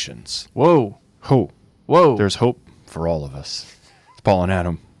addictions. Whoa. Whoa. There's hope for all of us. It's Paul and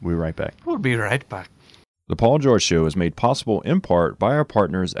Adam. We'll be right back. We'll be right back. The Paul George Show is made possible in part by our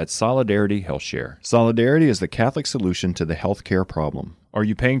partners at Solidarity HealthShare. Solidarity is the Catholic solution to the healthcare problem. Are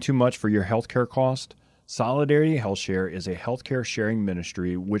you paying too much for your healthcare cost? Solidarity HealthShare is a healthcare sharing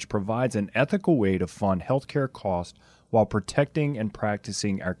ministry which provides an ethical way to fund healthcare costs while protecting and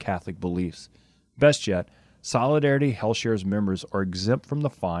practicing our Catholic beliefs. Best yet, Solidarity HealthShare's members are exempt from the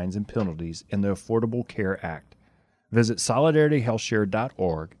fines and penalties in the Affordable Care Act. Visit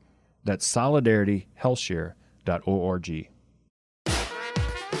solidarityhealthshare.org. That's solidarityhealthshare.org.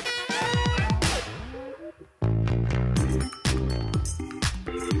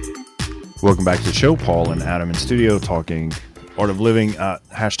 Welcome back to the show. Paul and Adam in studio talking Art of Living,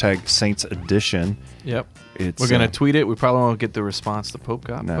 hashtag Saints Edition. Yep. We're going to tweet it. We probably won't get the response the Pope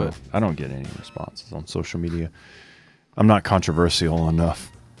got. No, but I don't get any responses on social media. I'm not controversial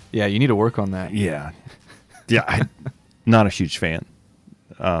enough. Yeah, you need to work on that. Yeah. I'm not a huge fan.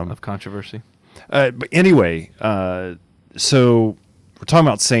 Of controversy. But anyway, so we're talking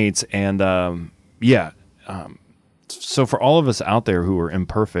about saints, and so for all of us out there who are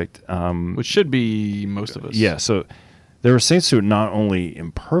imperfect, which should be most of us. Yeah, so there are saints who are not only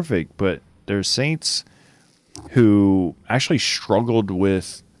imperfect, but there's saints who actually struggled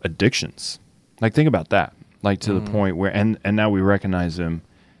with addictions. Like, think about that. Like, to the point where, and now we recognize them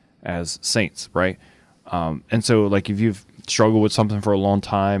as saints, right? And so, like, if you've struggled with something for a long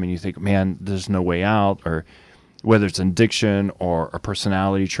time and you think, man, there's no way out, or whether it's an addiction or a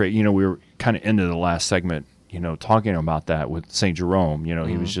personality trait, we were kind of into the last segment, talking about that with St. Jerome.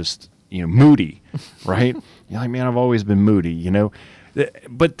 He was just, moody, right? You're like, man, I've always been moody,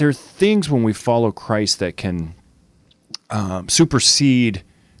 But there are things when we follow Christ that can supersede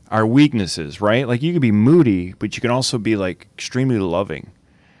our weaknesses, right? Like, you could be moody, but you can also be, like, extremely loving.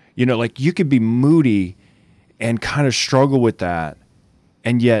 Like, you could be moody and kind of struggle with that,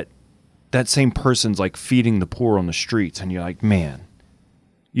 and yet that same person's, like, feeding the poor on the streets, and you're like, man,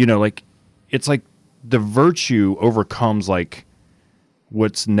 like, it's like the virtue overcomes, like,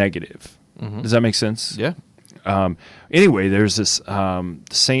 what's negative. Does that make sense? Yeah. Anyway, there's this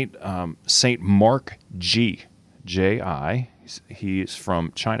Saint Mark J.I. He's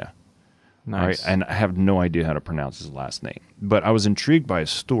from China. Nice. Right? And I have no idea how to pronounce his last name. But I was intrigued by his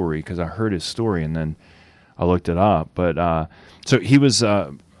story because I heard his story and then I looked it up. But so he was,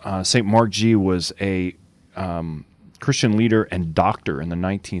 St. Mark G was a Christian leader and doctor in the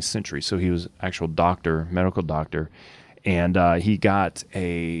 19th century. So he was actual doctor, medical doctor. And he got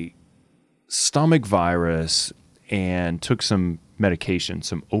a stomach virus and took some medication,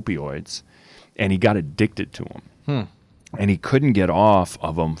 some opioids. and he got addicted to them. And he couldn't get off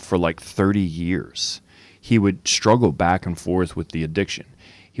of them for like 30 years. He would struggle back and forth with the addiction.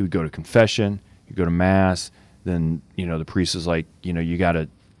 He would go to confession, he'd go to mass, then, the priest is like, you got to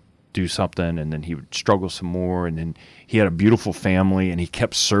do something, and then he would struggle some more, and then he had a beautiful family, and he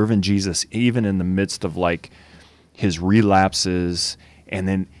kept serving Jesus even in the midst of like his relapses, and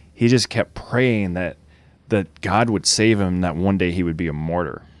then he just kept praying that God would save him, that one day he would be a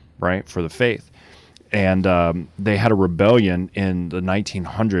martyr, right, for the faith. And they had a rebellion in the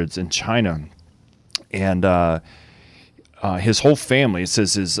 1900s in China, and his whole family, it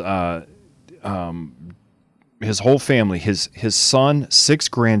says his whole family, his son, 6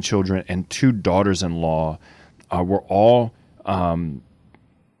 grandchildren, and 2 daughters-in-law were all held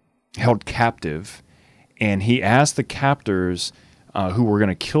captive. And he asked the captors who were going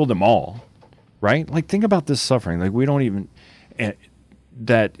to kill them all, right? Like, think about this suffering. Like, we don't even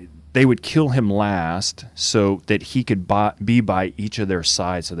that they would kill him last so that he could be by each of their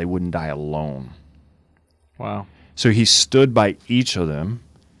sides so they wouldn't die alone. Wow. So he stood by each of them,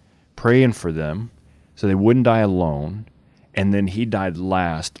 praying for them so they wouldn't die alone, and then he died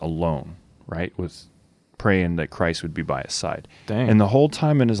last alone, right, with praying that Christ would be by his side. Dang. And the whole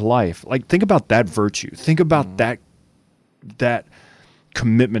time in his life, like, think about that virtue. Think about that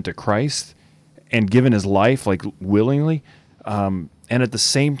commitment to Christ and giving his life, like, willingly, and at the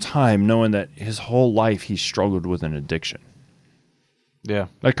same time knowing that his whole life he struggled with an addiction. Yeah.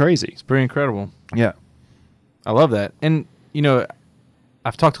 Like crazy. It's pretty incredible. Yeah. I love that. And,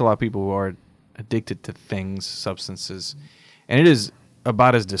 I've talked to a lot of people who are addicted to things, substances, and it is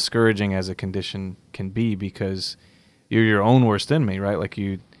about as discouraging as a condition can be because you're your own worst enemy, right? Like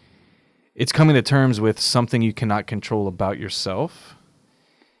it's coming to terms with something you cannot control about yourself,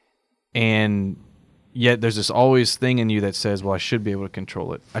 and yet there's this always thing in you that says, well, I should be able to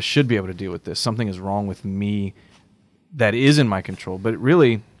control it. I should be able to deal with this. Something is wrong with me that is in my control. But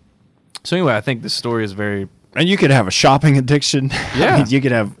really, so anyway, I think this story is very... And you could have a shopping addiction. Yeah. I mean, you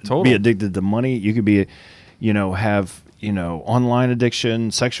could have Total. be addicted to money. You could be, have, online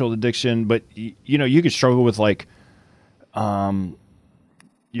addiction, sexual addiction. But, you could struggle with like your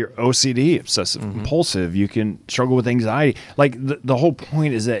OCD, obsessive compulsive. You can struggle with anxiety. Like the whole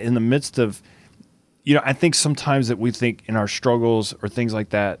point is that in the midst of, I think sometimes that we think in our struggles or things like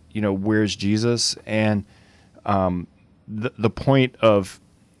that, where's Jesus? And the point of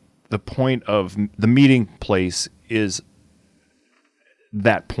the meeting place is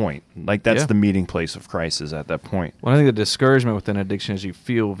that point. Like that's the meeting place of Christ is at that point. Well, I think the discouragement with an addiction is you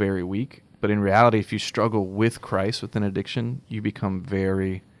feel very weak. But in reality, if you struggle with Christ with an addiction, you become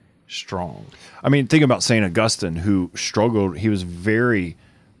very strong. I mean, think about St. Augustine, who struggled. He was very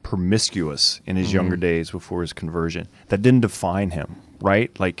promiscuous in his younger days before his conversion. That didn't define him,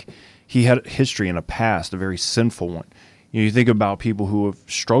 right? Like he had a history and a past, a very sinful one. You think about people who have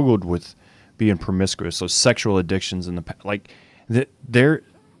struggled with being promiscuous, so sexual addictions in the past. Like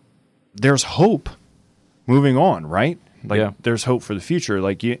there's hope moving on, right? Like there's hope for the future.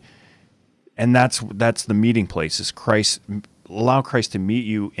 Like and that's the meeting place is Christ. Allow Christ to meet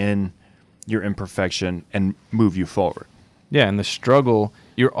you in your imperfection and move you forward. Yeah, and the struggle,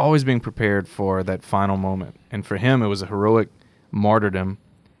 you're always being prepared for that final moment. And for him, it was a heroic martyrdom,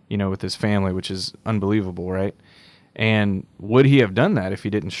 with his family, which is unbelievable, right? And would he have done that if he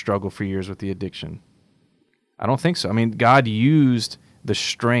didn't struggle for years with the addiction? I don't think so. I mean, God used the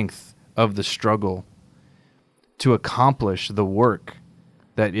strength of the struggle to accomplish the work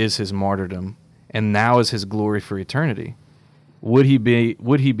that is his martyrdom, and now is his glory for eternity. Would he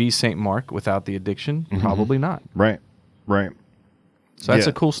be St. Mark without the addiction? Mm-hmm. Probably not. Right. So that's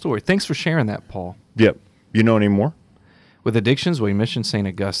a cool story. Thanks for sharing that, Paul. Yep. You know any more? With addictions, well, you mentioned St.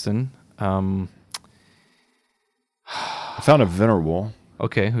 Augustine. I found a venerable.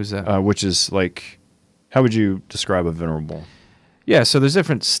 Okay, who's that? Which is like, how would you describe a venerable? Yeah, so there's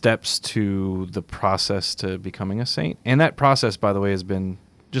different steps to the process to becoming a saint. And that process, by the way, has been,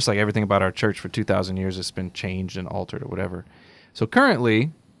 just like everything about our church for 2,000 years, it's been changed and altered or whatever. So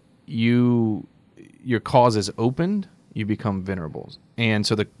currently, your cause is opened, you become venerables. And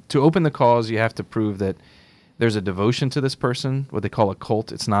so to open the cause, you have to prove that there's a devotion to this person, what they call a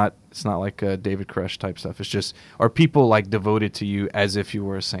cult. It's not like David Koresh type stuff. It's just, are people like devoted to you as if you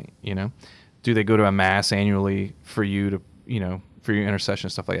were a saint, Do they go to a mass annually for you to, for your intercession,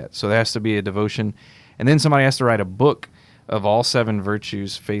 stuff like that? So there has to be a devotion. And then somebody has to write a book of all 7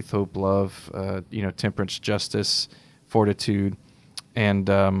 virtues: faith, hope, love, temperance, justice, fortitude, and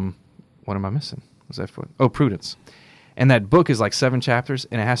what am I missing? What's that for? Oh, prudence. And that book is like 7 chapters,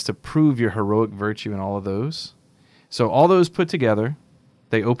 and it has to prove your heroic virtue in all of those. So all those put together,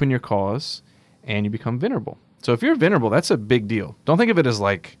 they open your cause, and you become venerable. So if you're venerable, that's a big deal. Don't think of it as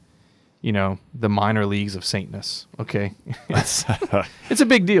like, the minor leagues of saintness, okay? It's a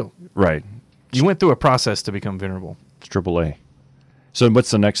big deal. Right. You went through a process to become venerable. It's AAA. So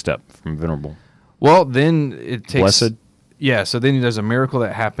what's the next step from venerable? Well, then it takes... Blessed? Yeah, so then there's a miracle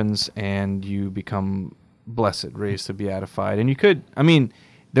that happens and you become blessed, raised to beatified. And you could,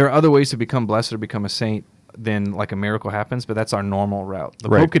 there are other ways to become blessed or become a saint than like a miracle happens, but that's our normal route. The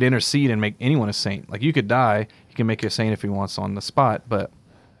Pope could intercede and make anyone a saint. Like you could die, he can make you a saint if he wants on the spot, but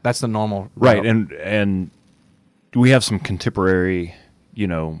that's the normal route. Right, and we have some contemporary,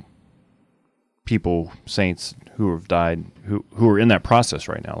 people, saints who have died, who are in that process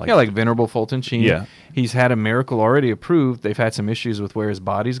right now. Like Venerable Fulton Sheen. Yeah. He's had a miracle already approved. They've had some issues with where his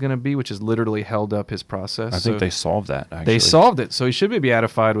body's going to be, which has literally held up his process. I think they solved that, actually. They solved it, so he should be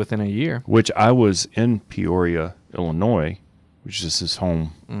beatified within a year. Which I was in Peoria, Illinois, which is his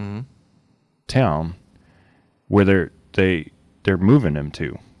home town, where they're moving him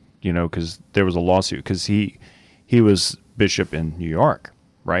to, because there was a lawsuit, because he was bishop in New York,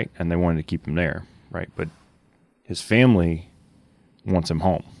 right? And they wanted to keep him there, right? But his family wants him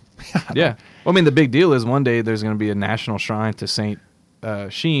home. Yeah. Well, the big deal is one day there's going to be a national shrine to Saint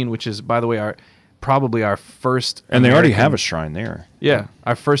Sheen, which is, by the way, probably our first. And they already have a shrine there. Yeah,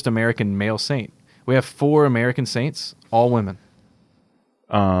 our first American male saint. We have 4 American saints, all women.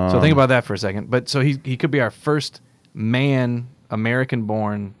 So think about that for a second. But so he could be our first man,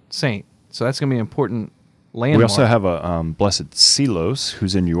 American-born saint. So that's going to be an important landmark. We also have a Blessed Silos,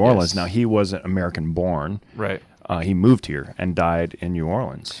 who's in New Orleans. Yes. Now, he wasn't American-born. Right. He moved here and died in New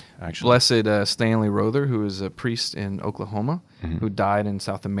Orleans, actually. Blessed Stanley Rother, who is a priest in Oklahoma, who died in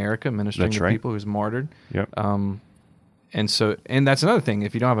South America ministering to people, who's martyred. Yep. And that's another thing.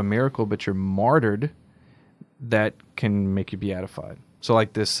 If you don't have a miracle, but you're martyred, that can make you beatified. So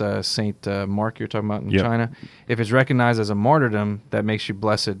like this Saint Mark you're talking about in China, if it's recognized as a martyrdom, that makes you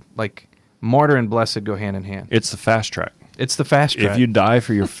blessed. Like martyr and blessed go hand in hand. It's the fast track. It's the fast track. If you die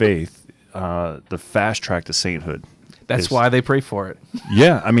for your faith, the fast track to sainthood. That's why they pray for it.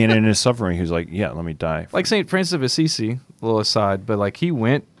 Yeah, in his suffering, he was like, "Yeah, let me die." Like Saint Francis of Assisi, a little aside, but like he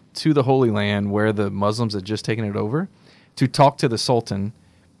went to the Holy Land where the Muslims had just taken it over to talk to the Sultan,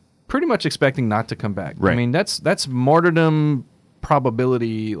 pretty much expecting not to come back. Right. That's martyrdom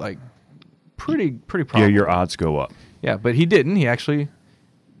probability, like pretty probable. Yeah, your odds go up. Yeah, but he didn't. He actually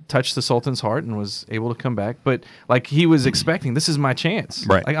touched the Sultan's heart and was able to come back. But like he was expecting, this is my chance.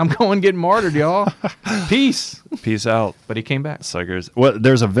 Right. Like I'm going to get martyred, y'all. Peace. Peace out. But he came back. Suckers. Well,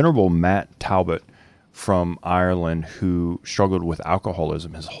 there's a venerable Matt Talbot from Ireland who struggled with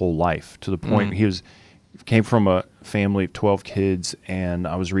alcoholism his whole life, to the point he came from a family of 12 kids, and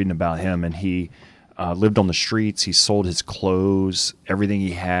I was reading about him, and he lived on the streets. He sold his clothes, everything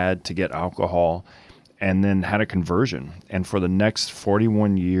he had, to get alcohol, and then had a conversion. And for the next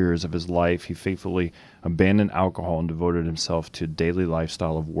 41 years of his life, he faithfully abandoned alcohol and devoted himself to a daily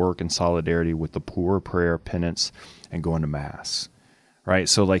lifestyle of work and solidarity with the poor, prayer, penance, and going to Mass. Right?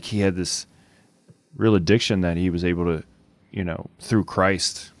 So like he had this real addiction that he was able to, through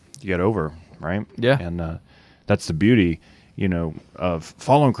Christ, get over, right? Yeah. And that's the beauty, of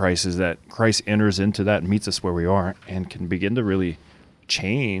following Christ, is that Christ enters into that, meets us where we are, and can begin to really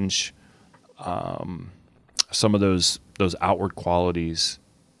change some of those outward qualities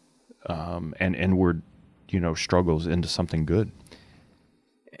and inward, struggles into something good.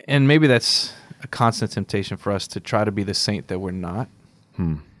 And maybe that's a constant temptation for us to try to be the saint that we're not.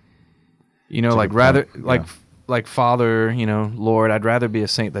 Like Father, Lord, I'd rather be a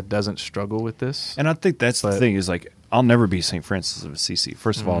saint that doesn't struggle with this. And I think that's the thing, is like, I'll never be St. Francis of Assisi.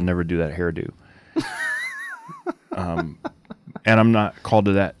 First of all, I'll never do that hairdo. And I'm not called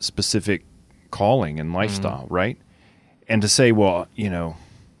to that specific calling and lifestyle, right? And to say, well,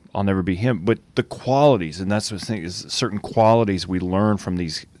 I'll never be him. But the qualities, and that's the thing, is certain qualities we learn from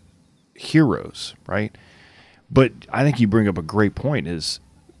these heroes, right? But I think you bring up a great point, is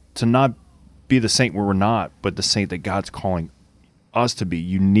to not be the saint where we're not, but the saint that God's calling us to be,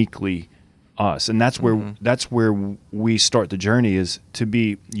 uniquely us. And that's where we start the journey, is to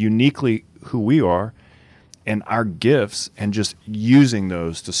be uniquely who we are and our gifts, and just using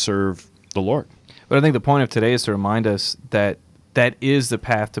those to serve the Lord. But I think the point of today is to remind us that that is the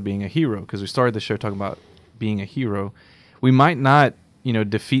path to being a hero, because we started the show talking about being a hero. We might not,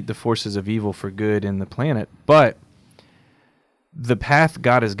 defeat the forces of evil for good in the planet, but the path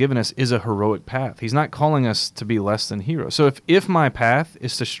God has given us is a heroic path. He's not calling us to be less than heroes. So if my path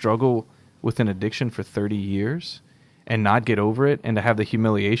is to struggle with an addiction for 30 years and not get over it, and to have the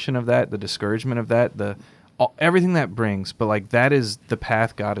humiliation of that, the discouragement of that, everything that brings, but like that is the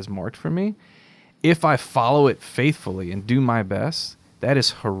path God has marked for me, if I follow it faithfully and do my best, that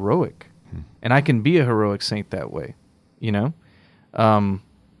is heroic. And I can be a heroic saint that way, you know?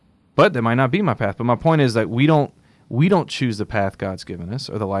 But that might not be my path. But my point is that we don't choose the path God's given us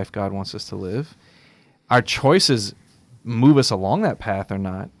or the life God wants us to live. Our choices move us along that path or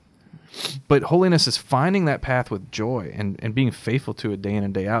not. But holiness is finding that path with joy and being faithful to it day in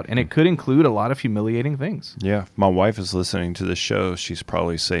and day out. And it could include a lot of humiliating things. Yeah. If my wife is listening to this show, she's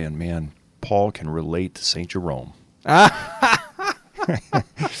probably saying, man, Paul can relate to St. Jerome.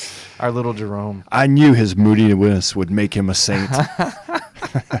 Our little Jerome. I knew his moodiness would make him a saint.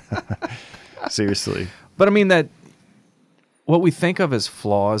 Seriously. But I mean that what we think of as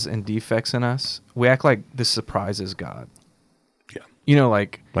flaws and defects in us, we act like this surprises God. Yeah. You know,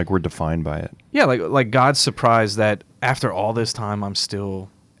 like we're defined by it. Yeah, like God's surprised that after all this time I'm still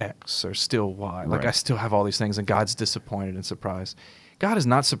X or still Y. Like Right. I still have all these things, and God's disappointed and surprised. God is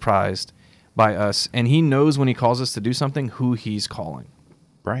not surprised by us, and he knows when he calls us to do something who he's calling.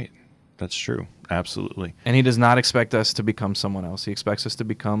 Right. That's true. Absolutely. And he does not expect us to become someone else. He expects us to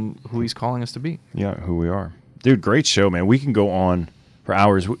become who he's calling us to be. Yeah, who we are. Dude, great show, man. We can go on for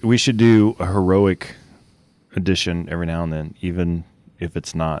hours. We should do a heroic edition every now and then, even if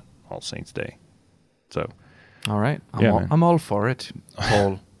it's not All Saints Day. So, all right. man. I'm all for it,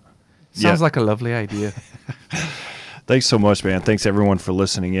 Paul. Sounds like a lovely idea. Thanks so much, man. Thanks, everyone, for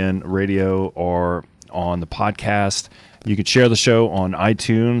listening in, radio or on the podcast. You can share the show on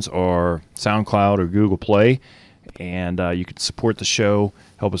iTunes or SoundCloud or Google Play, and you can support the show,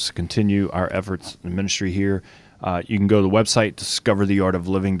 help us to continue our efforts in ministry here. You can go to the website,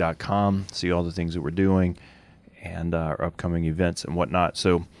 discovertheartofliving.com, see all the things that we're doing and our upcoming events and whatnot.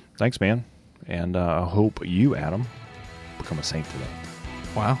 So thanks, man, and I hope you, Adam, become a saint today.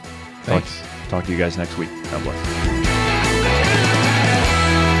 Wow. Thanks. Talk to you guys next week. God bless.